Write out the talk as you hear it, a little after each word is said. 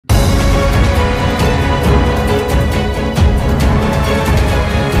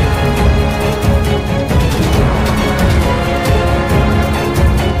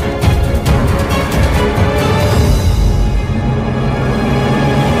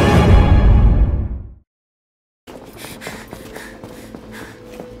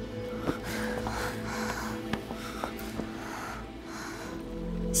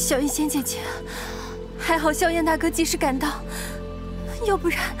仙姐姐，还好萧炎大哥及时赶到，要不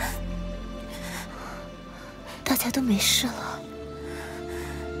然大家都没事了。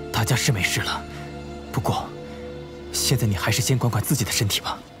大家是没事了，不过现在你还是先管管自己的身体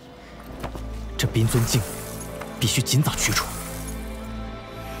吧。这冰尊镜必须尽早驱除。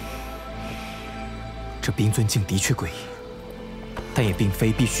这冰尊镜的确诡异，但也并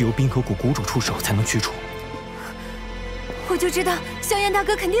非必须由冰河谷谷主出手才能驱除。我就知道萧炎大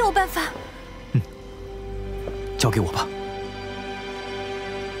哥肯定有办法。交给我吧。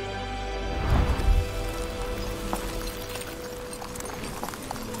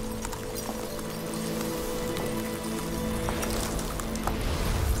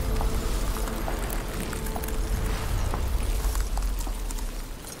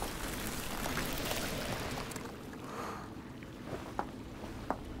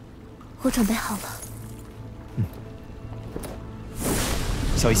我准备好了。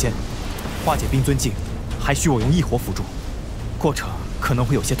小医仙，化解冰尊镜还需我用异火辅助，过程可能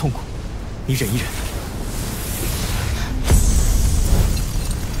会有些痛苦，你忍一忍。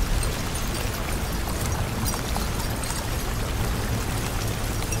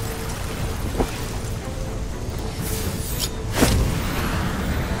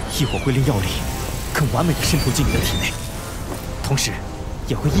异火会令药力更完美的渗透进你的体内，同时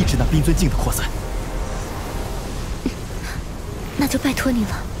也会抑制那冰尊镜的扩散。那就拜托你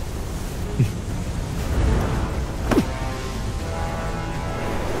了。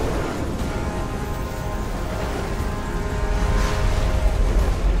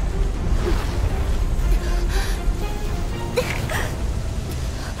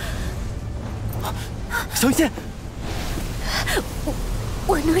小医仙，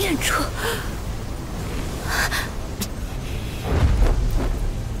我能忍住。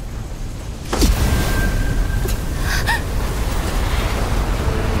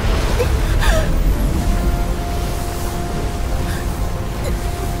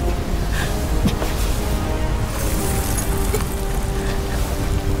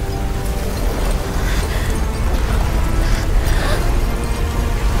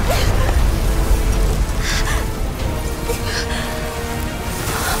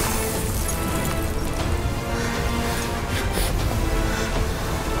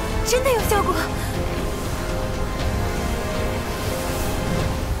真的有效果！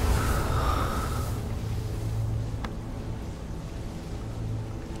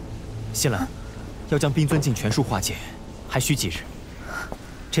新兰，要将冰尊镜全数化解，还需几日。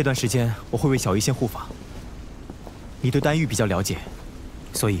这段时间我会为小医仙护法。你对丹玉比较了解，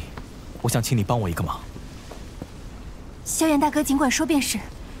所以我想请你帮我一个忙。萧炎大哥尽管说便是，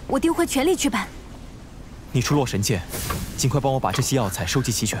我定会全力去办。你出落神剑，尽快帮我把这些药材收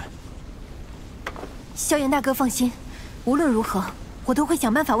集齐全。萧炎大哥放心，无论如何，我都会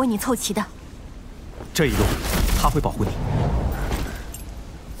想办法为你凑齐的。这一路，他会保护你。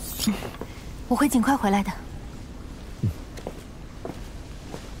我会尽快回来的。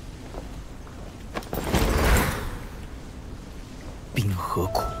冰河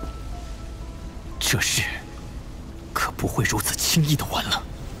谷，这事可不会如此轻易的完了。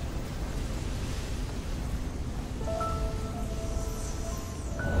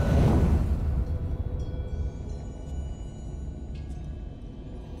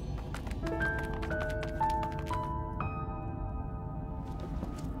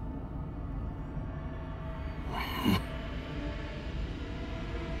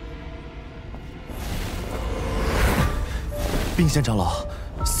冰仙长老，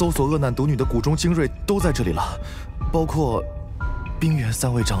搜索恶难独女的谷中精锐都在这里了，包括冰原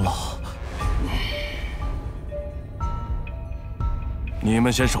3位长老。你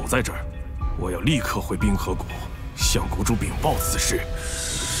们先守在这儿，我要立刻回冰河谷，向谷主禀报此事。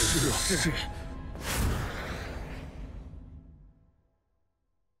是。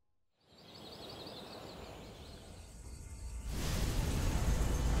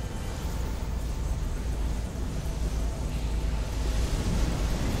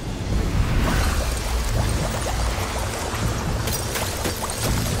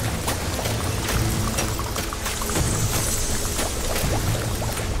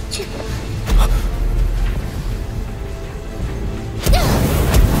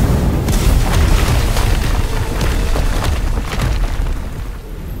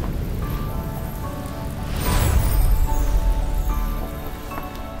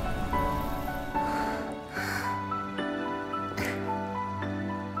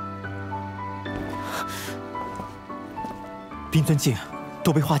冰尊镜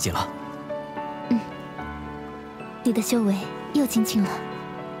都被化解了。你的修为又精进了。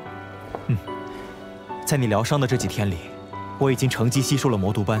在你疗伤的这几天里，我已经乘机吸收了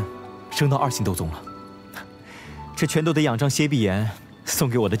魔毒斑，升到2星斗宗了。这全都得仰仗蝎壁岩送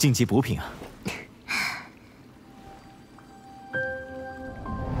给我的晋级补品啊！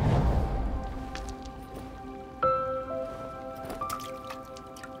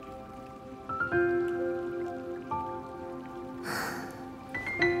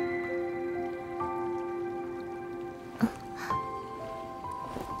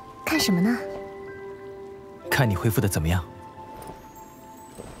看什么呢？看你恢复的怎么样。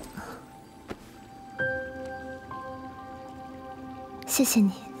谢谢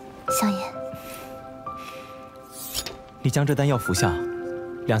你，萧炎。你将这丹药服下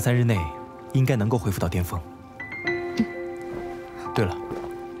，2、3日内应该能够恢复到巅峰。对了，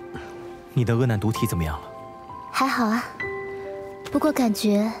你的恶难毒体怎么样了？还好啊，不过感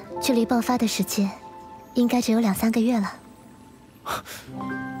觉距离爆发的时间应该只有2、3个月了。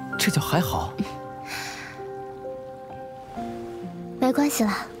这叫还好？没关系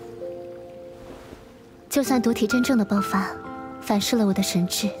啦，就算毒体真正的爆发，反噬了我的神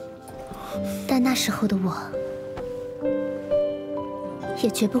智，但那时候的我，也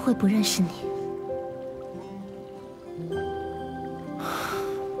绝不会不认识你。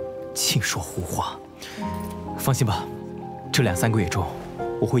净说胡话！放心吧，这2、3个月中，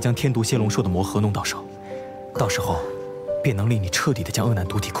我会将天毒蝎龙兽的魔核弄到手，到时候便能令你彻底的将恶难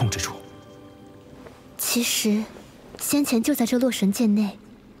毒体控制住。其实，先前就在这洛神剑内，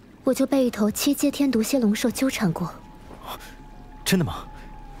我就被一头7阶天毒蝎龙兽纠缠过。真的吗？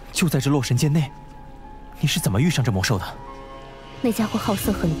就在这洛神剑内？你是怎么遇上这魔兽的？那家伙好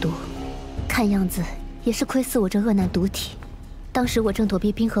色狠毒，看样子也是窥伺我这恶难毒体。当时我正躲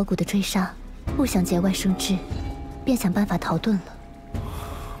避冰河谷的追杀，不想节外生枝，便想办法逃遁了。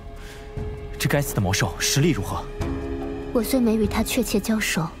这该死的魔兽实力如何？我虽没与他确切交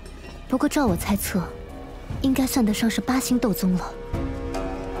手，不过照我猜测，应该算得上是8星斗宗了。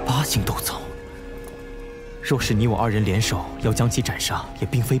8星斗宗，若是你我2人联手要将其斩杀，也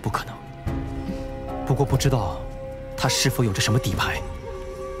并非不可能。不过不知道他是否有着什么底牌。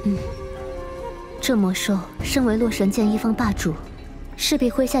这魔兽身为洛神剑一方霸主，势必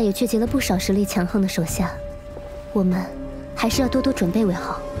麾下也聚集了不少实力强横的手下，我们还是要多多准备为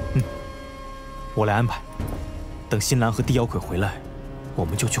好。我来安排。等新兰和地妖鬼回来，我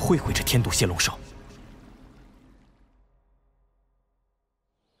们就去会会这天毒蝎龙兽。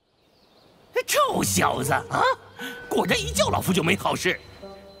臭小子啊！果然一叫老夫就没好事。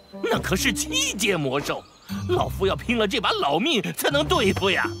那可是7阶魔兽，老夫要拼了这把老命才能对付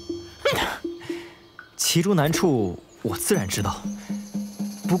呀！其中难处我自然知道，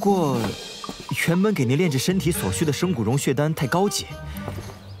不过原本给您炼制身体所需的生骨融血丹太高级，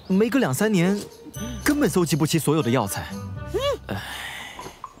没个2、3年，根本搜集不齐所有的药材。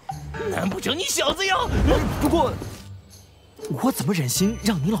难不成你小子要？不过，我怎么忍心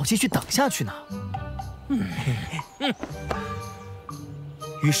让您老继续等下去呢？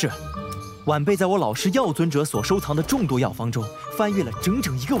于是，晚辈在我老师药尊者所收藏的众多药方中翻阅了整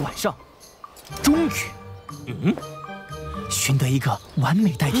整1个晚上，终于，寻得一个完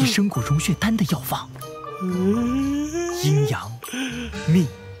美代替生骨融血丹的药方。阴阳命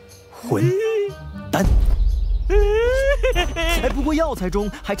魂丹。不过药材中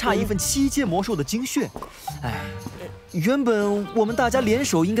还差一份7阶魔兽的精血。原本我们大家联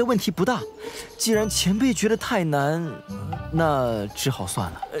手应该问题不大，既然前辈觉得太难，那只好算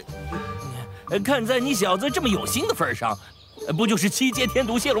了。看在你小子这么有心的份上，不就是7阶天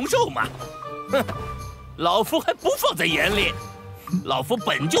毒蝎龙兽吗？哼，老夫还不放在眼里。老夫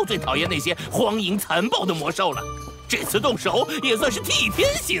本就最讨厌那些荒淫残暴的魔兽了，这次动手也算是替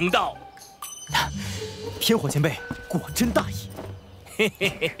天行道。天火前辈果真大义。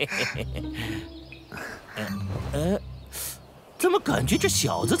怎么感觉这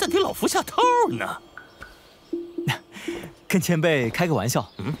小子在给老夫下套呢？跟前辈开个玩笑。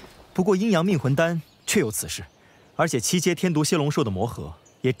不过阴阳命魂丹确有此事，而且7阶天毒蝎龙兽的魔核，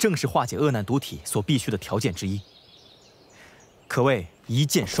也正是化解恶难毒体所必须的条件之一，可谓一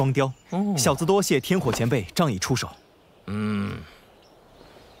箭双雕。小子多谢天火前辈仗义出手。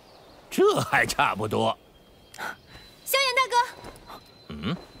这还差不多。萧炎大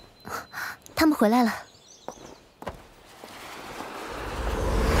哥，他们回来了。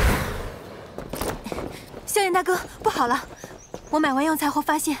萧炎大哥，不好了！我买完药材后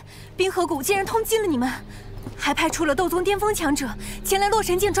发现，冰河谷竟然通缉了你们，还派出了斗宗巅峰强者前来洛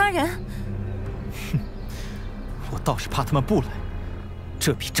神剑抓人。我倒是怕他们不来，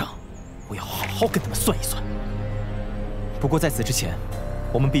这笔账我要好好跟他们算一算。不过在此之前，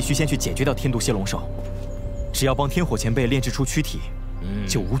我们必须先去解决掉天毒蝎龙兽。只要帮天火前辈炼制出躯体，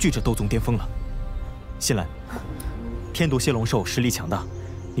就无惧这斗宗巅峰了。新兰，天毒蝎龙兽实力强大，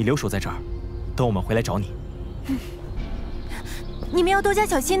你留守在这儿，等我们回来找你。你们要多加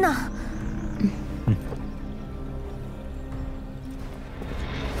小心呢。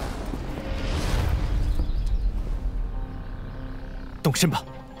动身吧。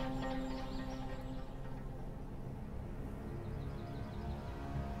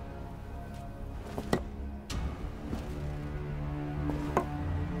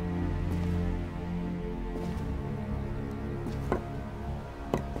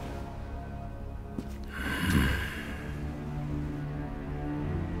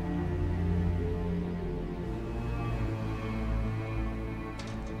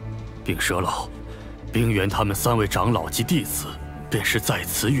冰蛇老，冰原他们3位长老及弟子便是在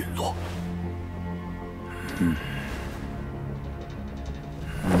此陨落。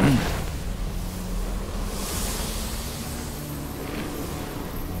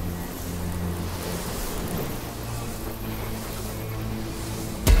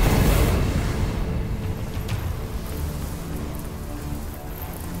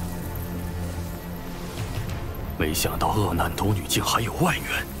没想到恶难斗女竟还有外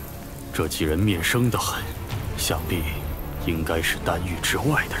援。 这几人面生得很，想必应该是丹域之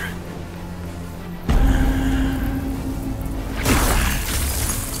外的人。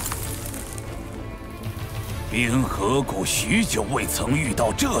冰河谷许久未曾遇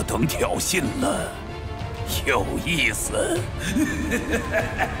到这等挑衅了，有意思。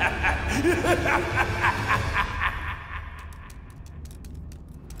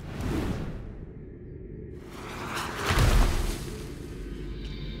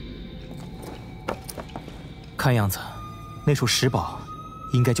看样子，那处石堡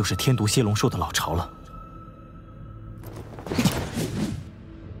应该就是天毒蝎龙兽的老巢了。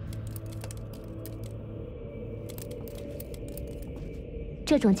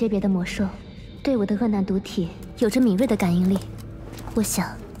这种级别的魔兽，对我的恶难毒体有着敏锐的感应力。我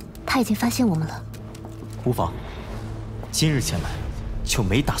想，他已经发现我们了。无妨，今日前来，就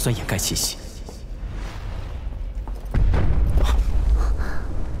没打算掩盖气息。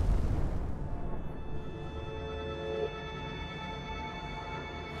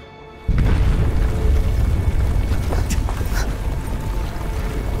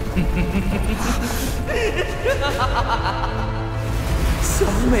 小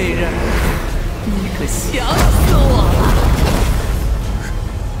美人，你可想死我了！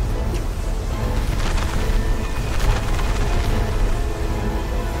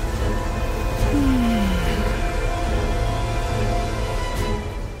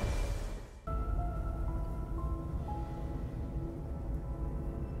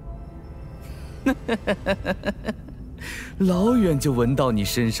老远就闻到你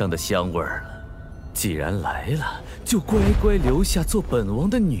身上的香味儿了。既然来了，就乖乖留下做本王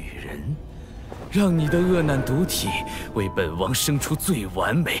的女人，让你的恶难毒体为本王生出最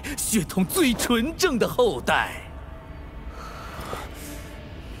完美、血统最纯正的后代。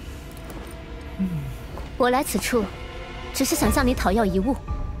我来此处，只是想向你讨要一物。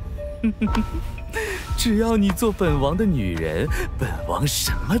只要你做本王的女人，本王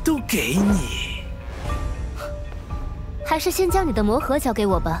什么都给你。还是先将你的魔盒交给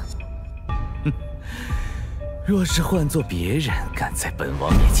我吧。若是换做别人，敢在本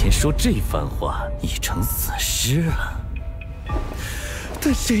王面前说这番话，已成死尸了。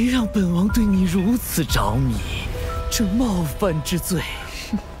但谁让本王对你如此着迷，这冒犯之罪，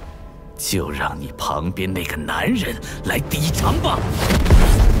就让你旁边那个男人来抵偿吧。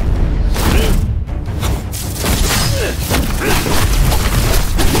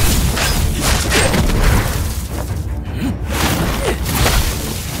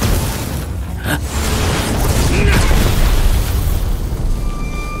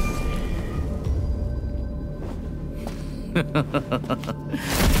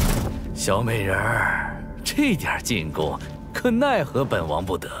小美人儿，这点进攻可奈何本王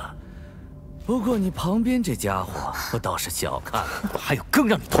不得。不过你旁边这家伙，我倒是小看了。还有更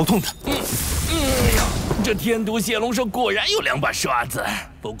让你头痛的。这天毒蝎龙兽果然有2把刷子，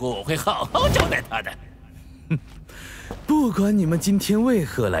不过我会好好招待他的。不管你们今天为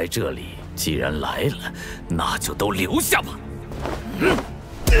何来这里，既然来了，那就都留下吧。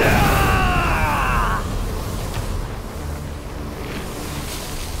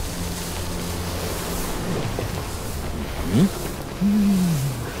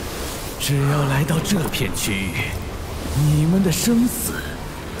只要来到这片区域，你们的生死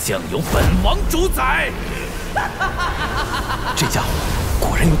将由本王主宰。这家伙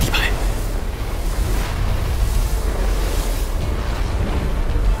果然有底牌。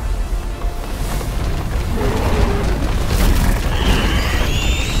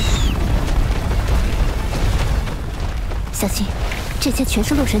小心！这些全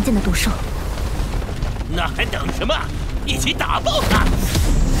是洛神剑的毒兽。那还等什么？一起打爆他！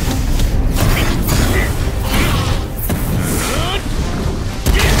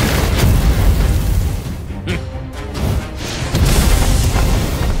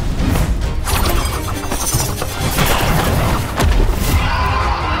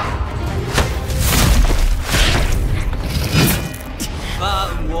犯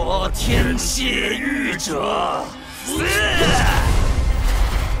我天蝎域者，死！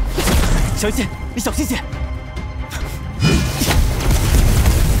小一剑，你小心些！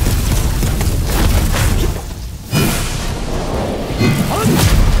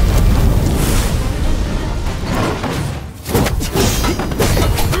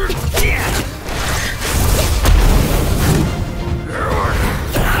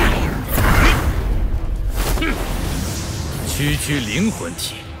区区灵魂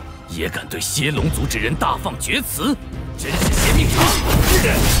体，也敢对蝎龙族之人大放厥词，真是邪命长！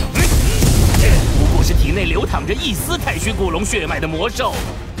不过是体内流淌着一丝太虚古龙血脉的魔兽，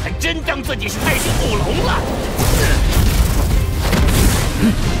还真当自己是太虚古龙了。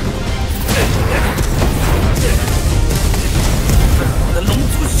我的龙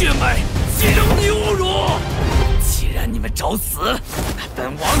族血脉，岂容你侮辱？既然你们找死，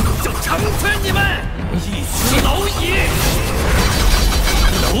本王就成全你们！一群蝼蚁！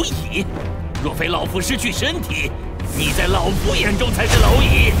蝼蚁？若非老夫失去身体，你在老夫眼中才是蝼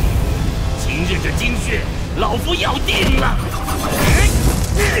蚁。今日这精血，老夫要定了！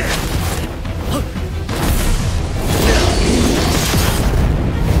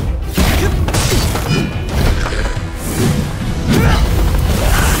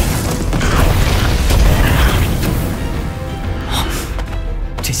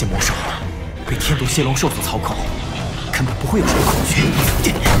这些魔兽被天毒蝎龙兽所操控，根本不会有什么恐惧。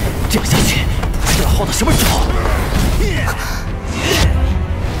这样下去，不知道要耗到什么时候。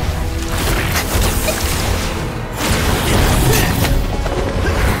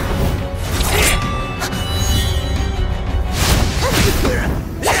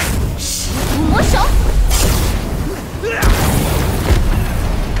尸毒魔手。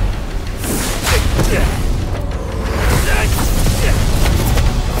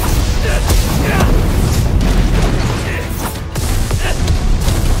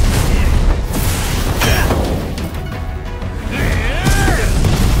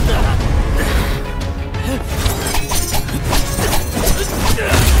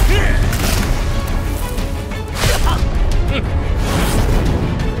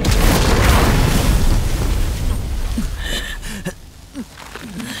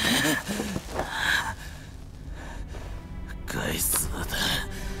该死的，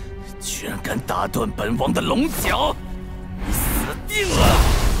居然敢打断本王的龙角，你死定了！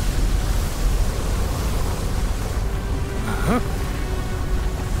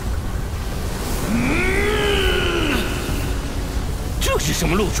这是什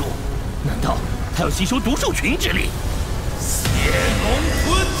么路数？难道他要吸收毒兽群之力？血龙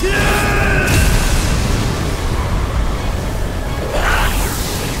吞天！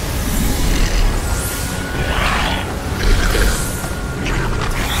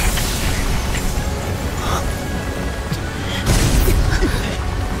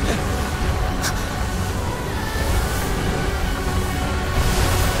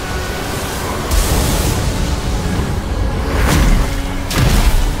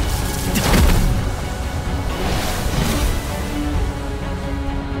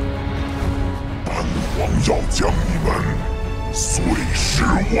要将你们碎尸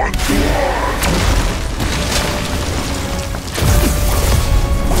万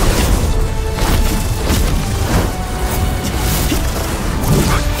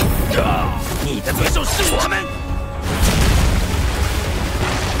段！你的对手是我们！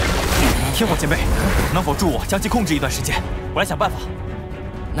天火前辈，能否助我将其控制一段时间？我来想办法。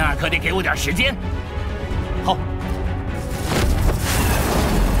那可得给我点时间。好。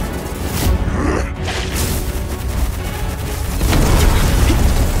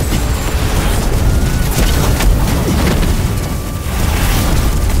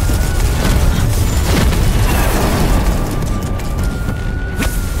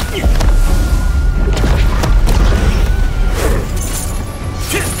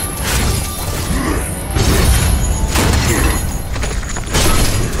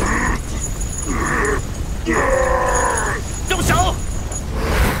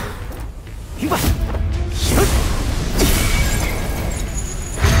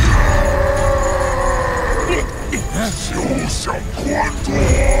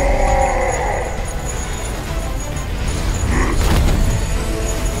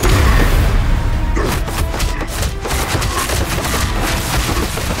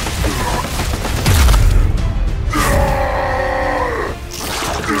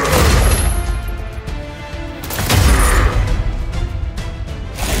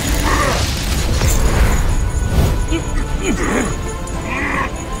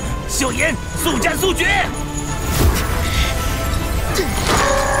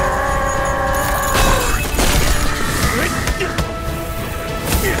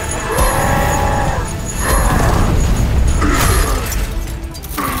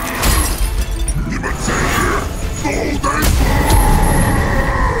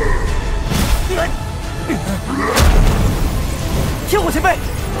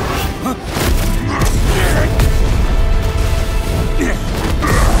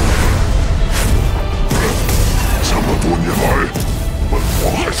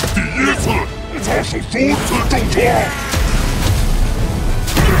受如此重创。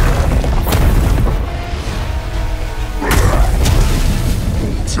不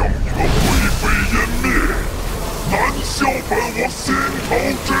将你们灰飞烟灭，难消本王心头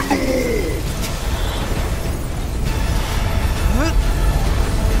之怒。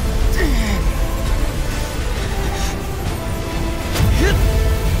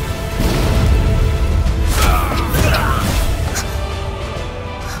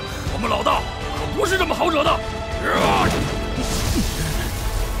我们老大可不是这么好惹的。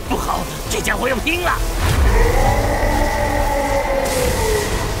不好，这家伙要拼了！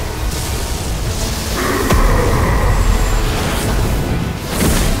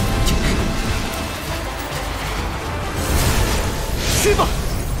去吧，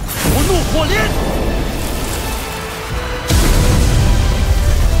我怒火莲！